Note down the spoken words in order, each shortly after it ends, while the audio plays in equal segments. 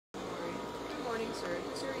sir.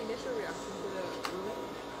 What's your initial reaction to the ruling?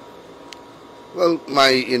 Well, my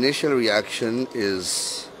initial reaction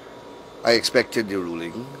is I expected the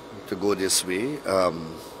ruling to go this way.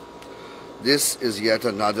 This is yet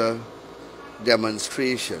another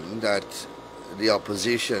demonstration that the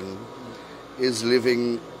opposition is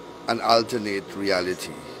living an alternate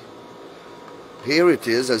reality. Here it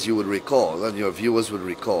is, as you would recall, and your viewers would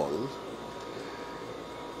recall,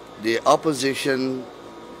 the opposition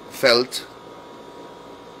felt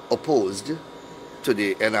opposed to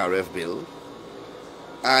the NRF bill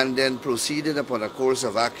and then proceeded upon a course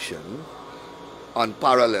of action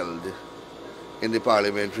unparalleled in the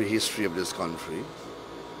parliamentary history of this country.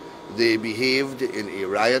 They behaved in a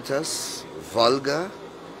riotous, vulgar,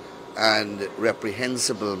 and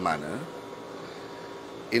reprehensible manner.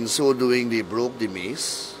 In so doing, they broke the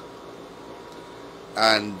mace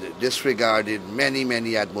and disregarded many,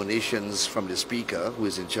 many admonitions from the Speaker, who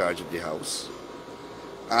is in charge of the House.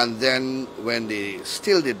 And then, when they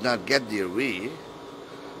still did not get their way,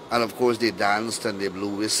 and of course they danced and they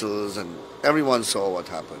blew whistles and everyone saw what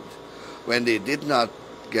happened. When they did not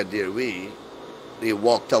get their way, they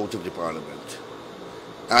walked out of the Parliament.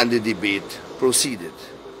 And the debate proceeded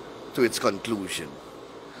to its conclusion.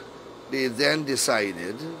 They then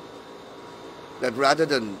decided that rather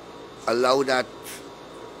than allow that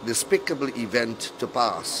despicable event to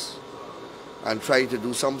pass and try to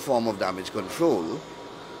do some form of damage control,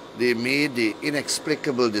 they made the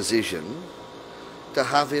inexplicable decision to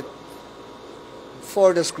have it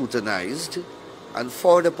further scrutinized and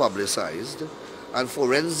further publicized and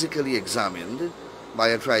forensically examined by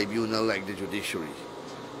a tribunal like the judiciary,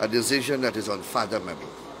 a decision that is unfathomable.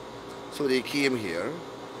 So they came here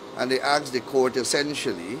and they asked the court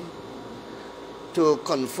essentially to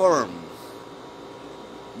confirm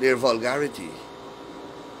their vulgarity.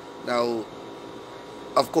 Now,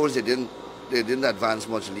 of course, they didn't advance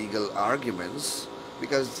much legal arguments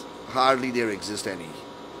because hardly there exist any.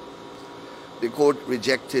 The court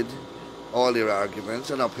rejected all their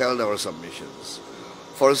arguments and upheld our submissions.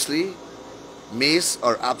 Firstly, mace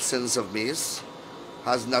or absence of mace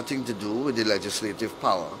has nothing to do with the legislative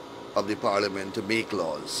power of the Parliament to make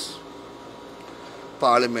laws.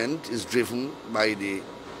 Parliament is driven by the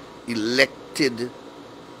elected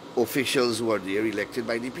officials who are there, elected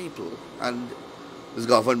by the people, and is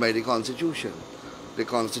governed by the Constitution. The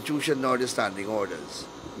Constitution nor the standing orders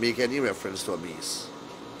make any reference to a mace.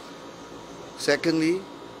 Secondly,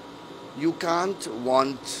 you can't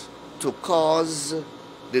want to cause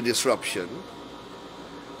the disruption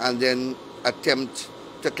and then attempt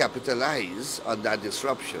to capitalize on that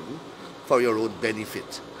disruption for your own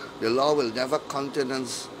benefit. The law will never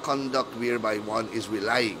countenance conduct whereby one is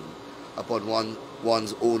relying upon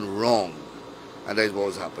one's own wrong, and that is what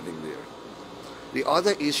was happening there. The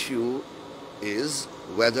other issue is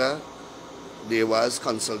whether there was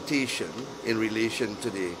consultation in relation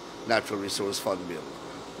to the Natural Resource Fund Bill.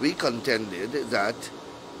 We contended that,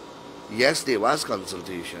 yes, there was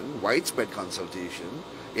consultation, widespread consultation,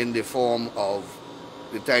 in the form of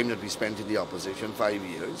the time that we spent in the opposition, 5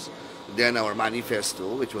 years, then our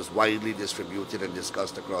manifesto, which was widely distributed and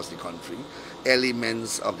discussed across the country.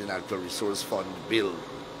 Elements of the Natural Resource Fund Bill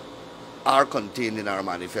are contained in our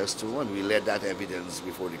manifesto, and we led that evidence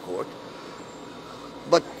before the court.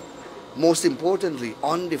 But most importantly,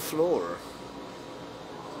 on the floor,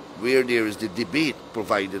 where there is the debate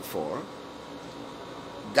provided for,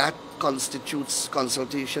 that constitutes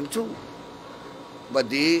consultation too. But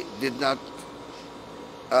they did not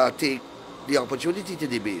take the opportunity to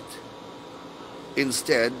debate.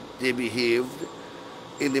 Instead, they behaved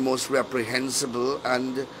in the most reprehensible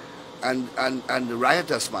and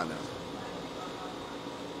riotous manner.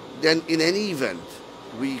 Then, in any event,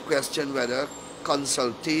 we question whether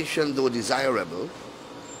consultation, though desirable,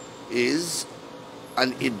 is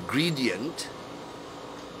an ingredient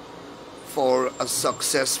for a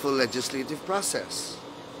successful legislative process.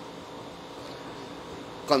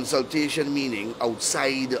 Consultation meaning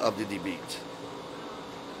outside of the debate.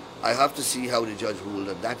 I have to see how the judge ruled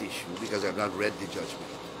on that issue because I have not read the judgment.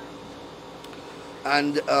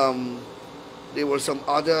 And there were some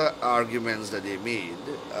other arguments that they made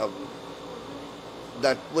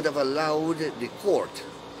that would have allowed the court,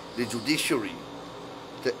 the judiciary,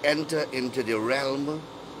 to enter into the realm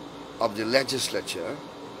of the legislature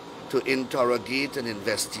to interrogate and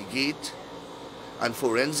investigate and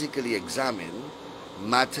forensically examine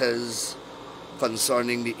matters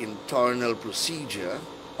concerning the internal procedure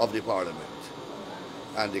of the Parliament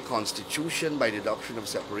and the Constitution by the doctrine of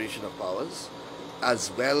separation of powers,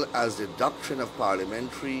 as well as the doctrine of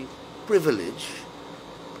parliamentary privilege,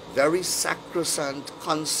 very sacrosanct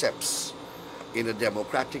concepts in a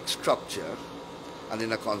democratic structure and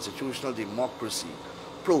in a constitutional democracy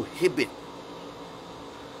prohibit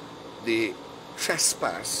the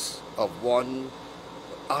trespass of one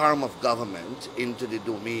arm of government into the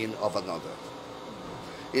domain of another.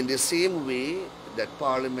 In the same way that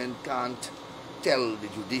Parliament can't tell the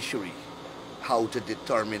judiciary how to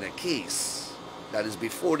determine a case that is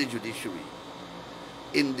before the judiciary,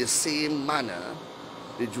 in the same manner,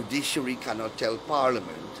 the judiciary cannot tell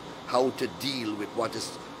Parliament how to deal with what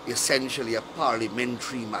is essentially a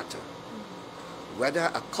parliamentary matter.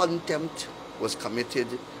 Whether a contempt was committed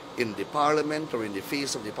in the Parliament or in the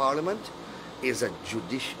face of the Parliament is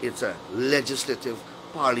it's a legislative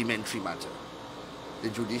parliamentary matter. The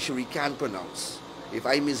judiciary can pronounce. If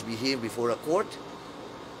I misbehave before a court,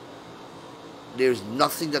 there's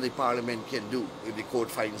nothing that the Parliament can do if the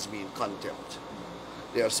court finds me in contempt.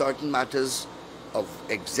 There are certain matters of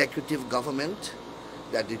executive government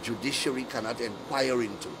that the judiciary cannot inquire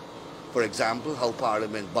into. For example, how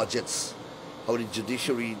Parliament budgets, how the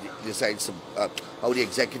judiciary decides, how the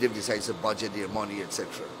executive decides to budget their money,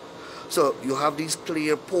 etc. So you have these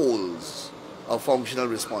clear poles of functional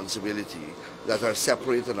responsibility that are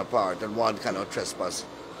separate and apart, and one cannot trespass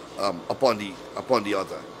upon the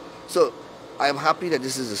other. So I am happy that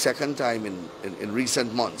this is the second time in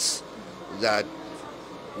recent months that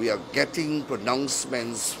we are getting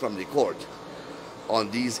pronouncements from the court on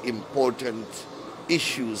these important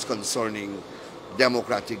issues concerning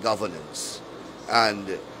democratic governance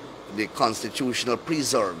and the constitutional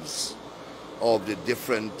preserves of the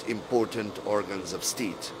different important organs of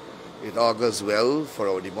state. It augurs well for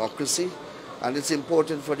our democracy, and it's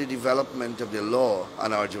important for the development of the law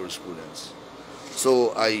and our jurisprudence.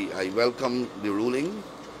 So I welcome the ruling.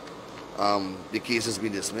 The case has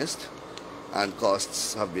been dismissed and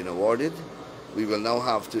costs have been awarded. We will now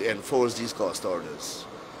have to enforce these cost orders.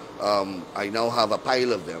 I now have a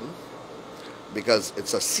pile of them because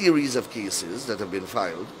it's a series of cases that have been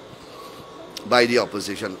filed by the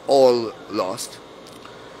opposition, all lost,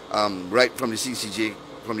 right from the CCJ,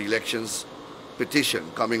 from the elections petition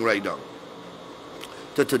coming right down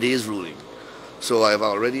to today's ruling. So I've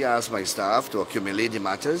already asked my staff to accumulate the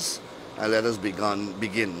matters and let us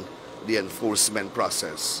begin the enforcement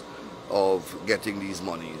process of getting these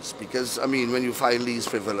monies. Because, I mean, when you file these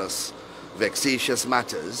frivolous, vexatious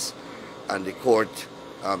matters and the court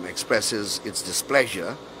expresses its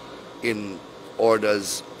displeasure in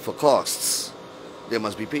orders for costs, they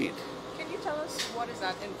must be paid. Can you tell us what is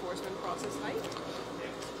that enforcement process like?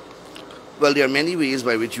 Well, there are many ways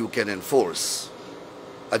by which you can enforce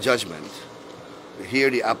a judgment. Here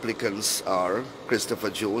the applicants are Christopher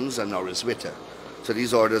Jones and Norris Witter. So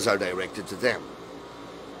these orders are directed to them.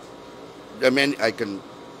 There are many,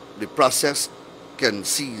 the process can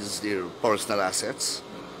seize their personal assets.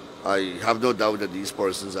 I have no doubt that these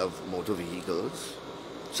persons have motor vehicles.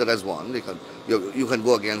 So that's one. You can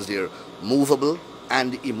go against their movable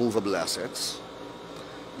and immovable assets.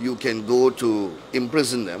 You can go to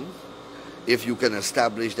imprison them if you can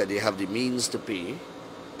establish that they have the means to pay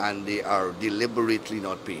and they are deliberately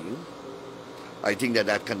not paying. I think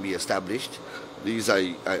that can be established. These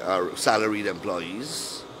are salaried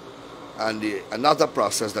employees. And another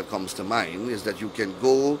process that comes to mind is that you can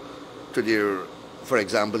go to their, for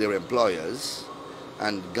example, their employers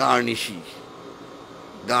and garnish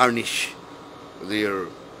their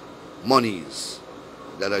monies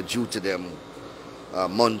that are due to them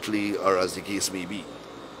monthly or as the case may be.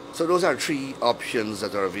 So those are three options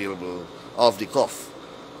that are available off the cuff,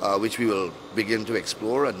 which we will begin to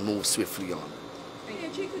explore and move swiftly on.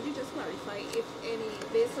 Jay, could you just clarify if any,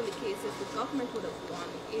 based on the cases, the government would have won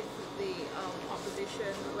if the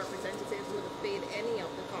opposition representatives would have paid any of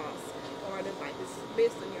the costs ordered by this,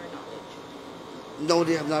 based on your knowledge? No,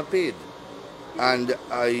 they have not paid. And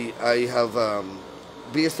I have,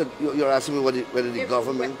 based on, you're asking me whether the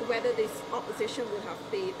government... Whether this opposition would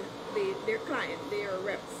have paid their client, their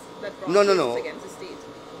reps that brought no. against the state?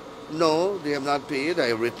 No, they have not paid. I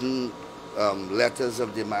have written letters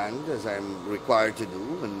of demand, as I'm required to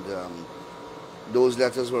do, and those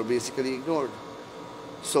letters were basically ignored.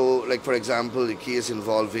 So, like for example, the case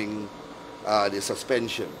involving the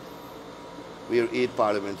suspension, where 8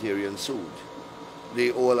 parliamentarians sued.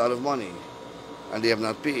 They owe a lot of money, and they have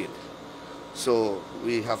not paid. So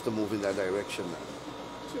we have to move in that direction now.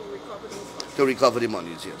 To recover those funds? To recover the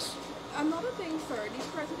monies, yes. Another thing, sir, the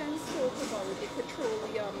president spoke about the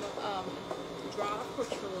petroleum, draft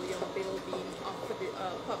petroleum bill being up for the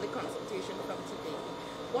public consultation from today.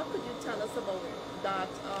 What could you tell us about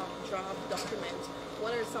that draft document?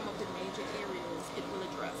 What are some of the major areas it will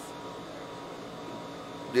address?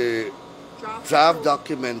 The Draft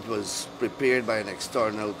document was prepared by an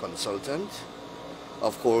external consultant.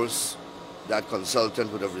 Of course, that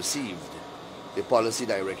consultant would have received the policy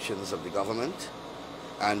directions of the government,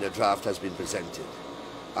 and the draft has been presented.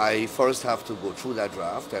 I first have to go through that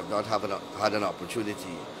draft. I have not had an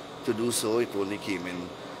opportunity to do so. It only came in,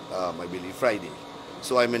 I believe, Friday.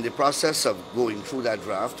 So I'm in the process of going through that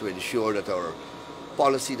draft to ensure that our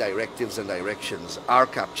policy directives and directions are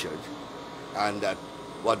captured, and that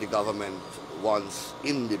what the government wants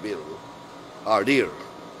in the bill are there.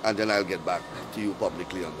 And then I'll get back to you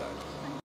publicly on that.